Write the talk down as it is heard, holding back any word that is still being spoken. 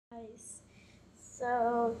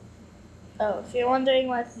So, if you're wondering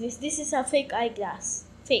what's this is a fake eyeglass.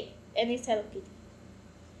 Fake. And it's Hello Kitty.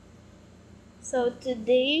 So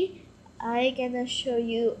today, I gonna show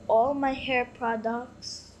you all my hair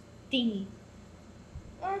products thingy.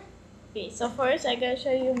 Okay, so first I gonna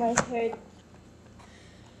show you my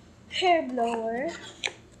hair blower.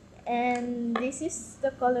 And this is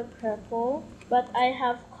the color purple, but I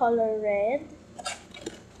have color red.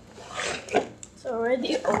 It's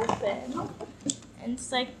already open. And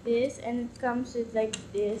it's like this, and it comes with like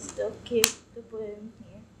this to put in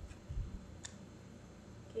here.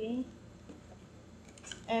 Okay.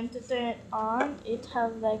 And to turn it on, it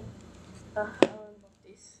have like how do I remove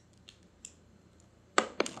this?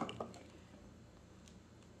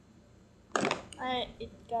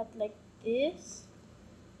 It got like this.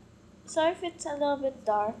 Sorry if it's a little bit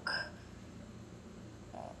dark.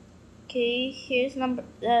 Okay, here's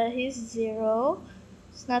here's 0.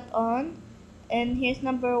 It's not on. And here's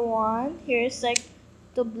number 1. Here's like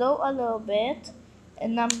to blow a little bit,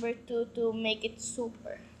 and number 2 to make it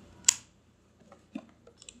super.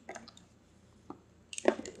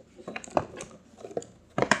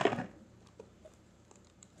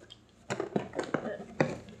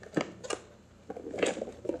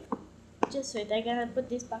 Just wait, I'm gonna put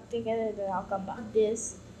this back together, then I'll come back.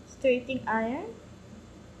 This straightening iron,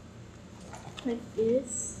 like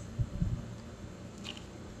this.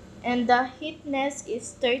 And the heatness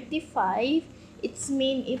is 35. It's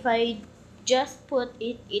mean if I just put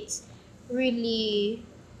it, it's really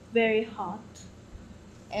very hot.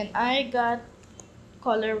 And I got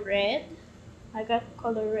color red. I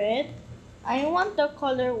want the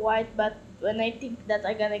color white, but when I think that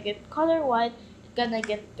I'm gonna get color white, it's gonna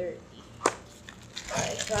get dirty.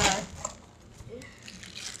 I got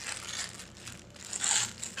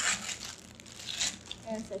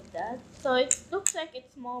and it's like that. So it looks like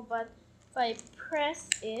it's small, but if I press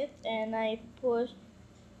it and I push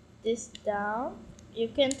this down, you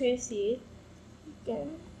can see it. You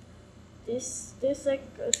can this like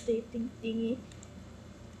rotating thingy.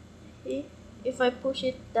 See? If I push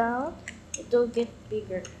it down, it will get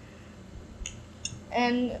bigger.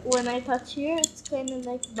 And when I touch here, it's kind of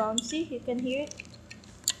like bouncy. You can hear it.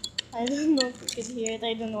 I don't know if you can hear it.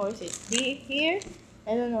 I don't know if it's here.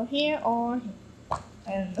 I don't know here or here.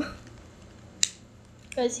 I don't know.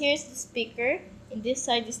 Because here's the speaker. In this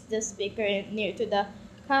side is the speaker near to the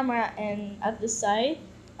camera, and at the side,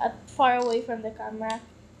 far away from the camera,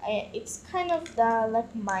 it's kind of the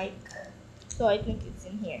like mic. So I think it's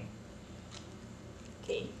in here.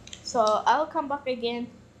 Okay. So I'll come back again,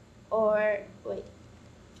 or wait.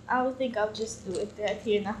 I think I'll just do it right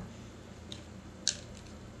here now.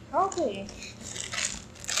 Okay.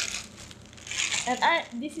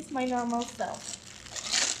 And this is my normal self.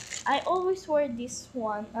 I always wear this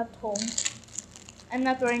one at home. I'm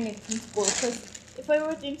not wearing it in school because if I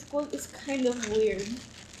wear it in school, it's kind of weird.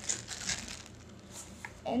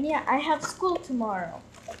 And yeah, I have school tomorrow.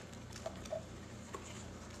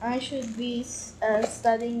 I should be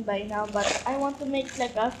studying by now, but I want to make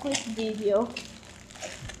like a quick video.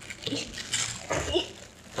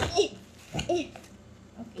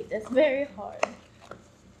 Okay, that's very hard.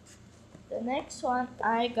 The next one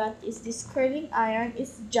I got is this curling iron.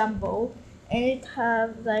 It's jumbo, and it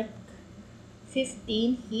have like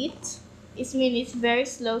 15 heat. It means it's very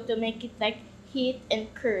slow to make it like heat and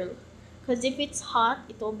curl. Because if it's hot,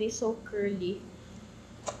 it will be so curly.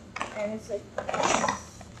 And it's like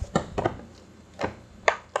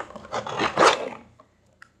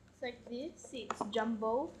it's like this. See, it's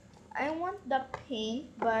jumbo. I want the pink,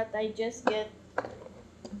 but I just get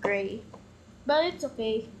gray. But it's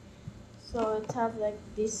okay. So it have like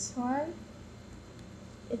this one.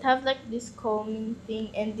 It have like this combing thing,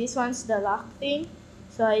 and this one's the lock thing.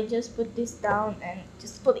 So I just put this down and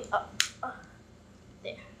just put it up.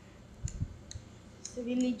 There. It's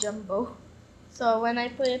really jumbo. So when I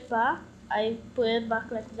put it back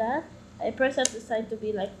like that. I press at the side to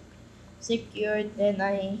be like secured. Then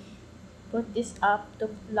I put this up to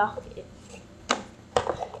lock it.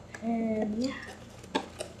 And yeah.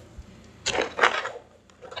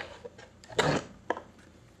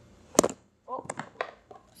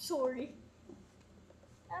 Sorry.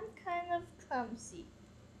 I'm kind of clumsy.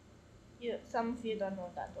 Some of you don't know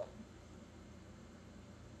that one.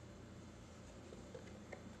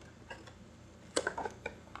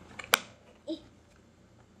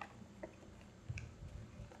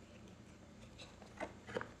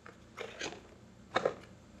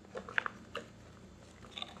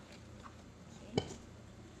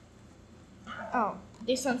 Oh,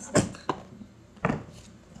 this one's stuck.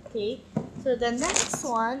 Okay, so the next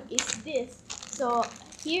one is this. So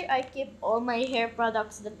here I keep all my hair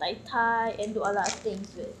products that I tie and do a lot of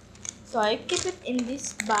things with. So I keep it in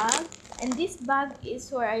this bag, and this bag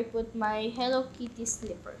is where I put my Hello Kitty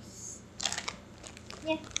slippers.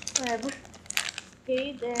 Yeah, whatever.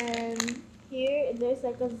 Okay, then here there's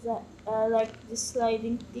like like this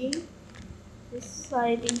sliding thing,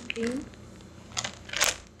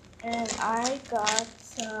 and I got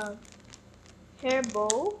some hair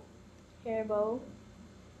bow, hair bow.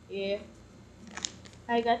 Yeah,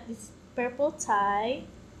 I got this purple tie.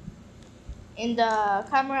 In the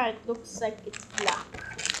camera, it looks like it's black.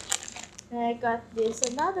 And I got this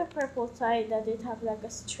another purple tie that it have like a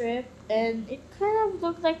strip, and it kind of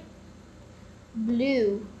looked like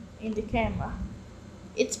blue in the camera.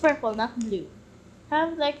 It's purple, not blue.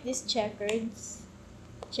 Have like this checkers.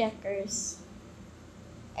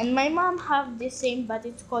 And my mom have the same, but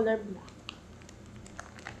it's color black.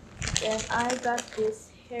 Then I got this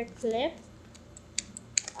hair clip.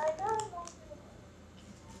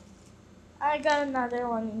 I got another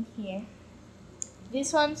one in here.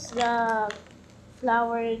 This one's the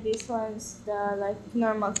flower. This one's the like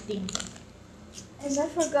normal thing. And I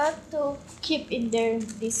forgot to keep in there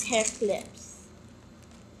these hair clips.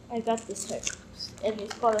 I got this hair clips, and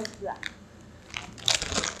it's color black.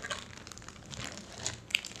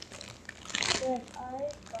 Then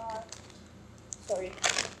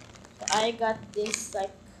I got this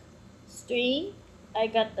like string. I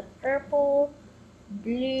got the purple,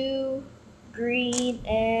 blue, green,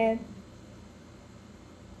 and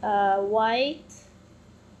white,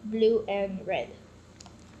 blue, and red.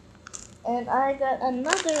 And I got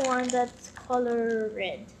another one that's color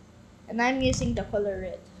red, and I'm using the color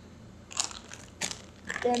red.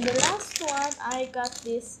 Then the last one, I got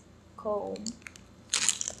this comb,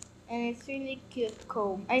 and it's really cute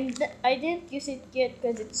comb. I didn't use it yet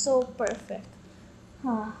because it's so perfect.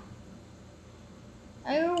 Huh.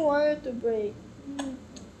 I don't want it to break.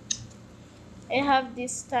 I have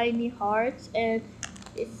these tiny hearts, and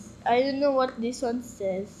I don't know what this one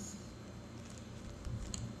says.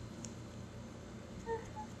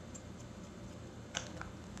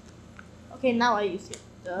 Okay, now I use it.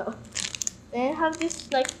 Then I have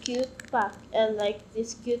this like cute pack and like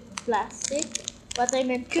this cute plastic. But I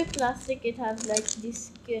meant cute plastic. It has like this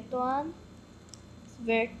cute one. It's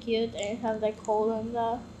very cute, and it has like hole in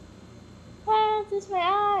the. Ah, this is my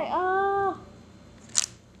eye. Ah.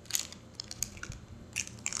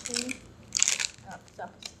 See? Oh,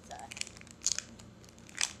 stop.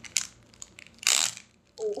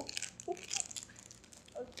 Oh.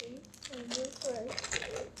 Okay, so this right.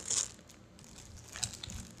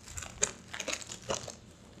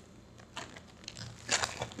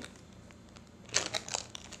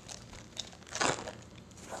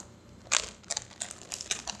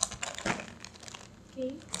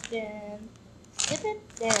 Okay, then skip it,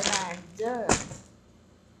 then I'm done.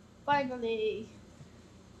 Finally.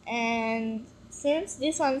 And since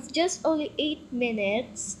this one's just only 8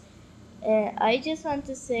 minutes, I just want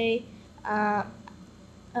to say,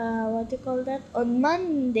 what do you call that? On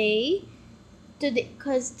Monday,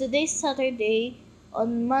 because today's Saturday,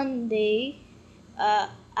 on Monday,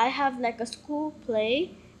 I have like a school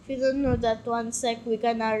play. If you don't know that one, like we're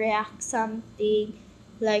gonna react something,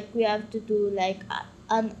 like we have to do like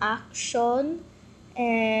an action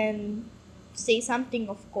and say something,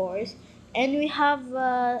 of course, and we have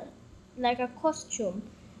like a costume,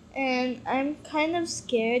 and I'm kind of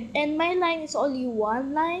scared. And my line is only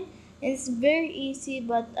one line, and it's very easy,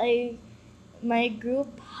 but my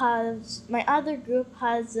other group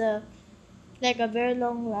has like a very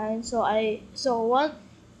long line. So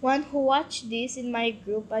one who watched this in my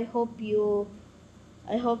group, I hope you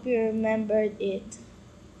remembered it.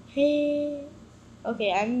 Hey,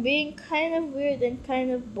 okay, I'm being kind of weird and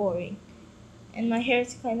kind of boring, and my hair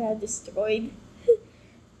is kind of destroyed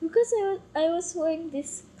because I was wearing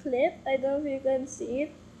this clip. I don't know if you can see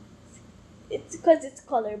it. It's because it's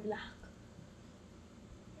color black.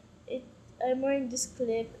 It I'm wearing this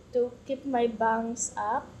clip to keep my bangs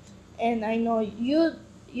up, and I know you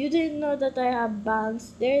didn't know that I have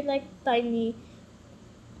bangs. They're like tiny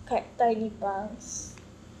bangs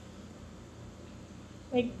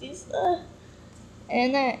like this.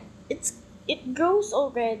 And it grows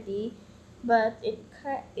already, but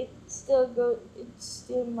it's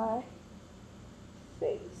still my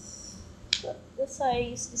face. So that's why I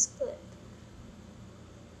use this clip.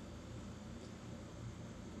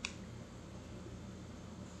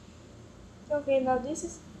 Okay, now this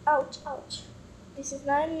is ouch. This is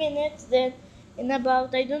 9 minutes. Then in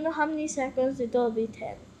about I don't know how many seconds it will be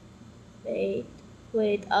 10. Wait.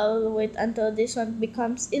 I'll wait until this one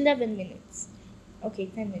becomes 11 minutes. Okay,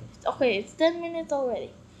 10 minutes. Okay, it's 10 minutes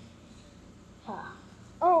already.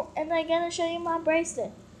 Oh, and I gotta show you my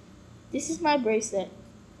bracelet. This is my bracelet,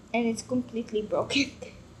 and it's completely broken.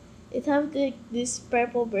 It have this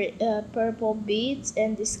purple beads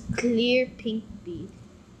and this clear pink bead,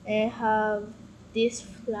 and I have this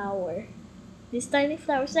flower. This tiny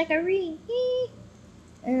flower is like a ring.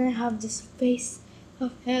 And I have this face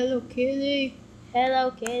of Hello Kitty.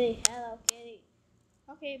 Hello Kitty, Hello Kitty.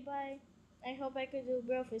 Okay, bye. I hope I could do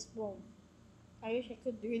girl fist bone. I wish I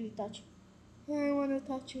could really touch you. I wanna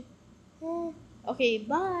touch you. Okay,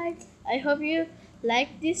 bye. I hope you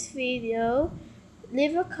like this video.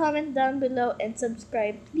 Leave a comment down below and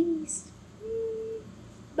subscribe, please.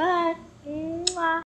 Bye. Mwah.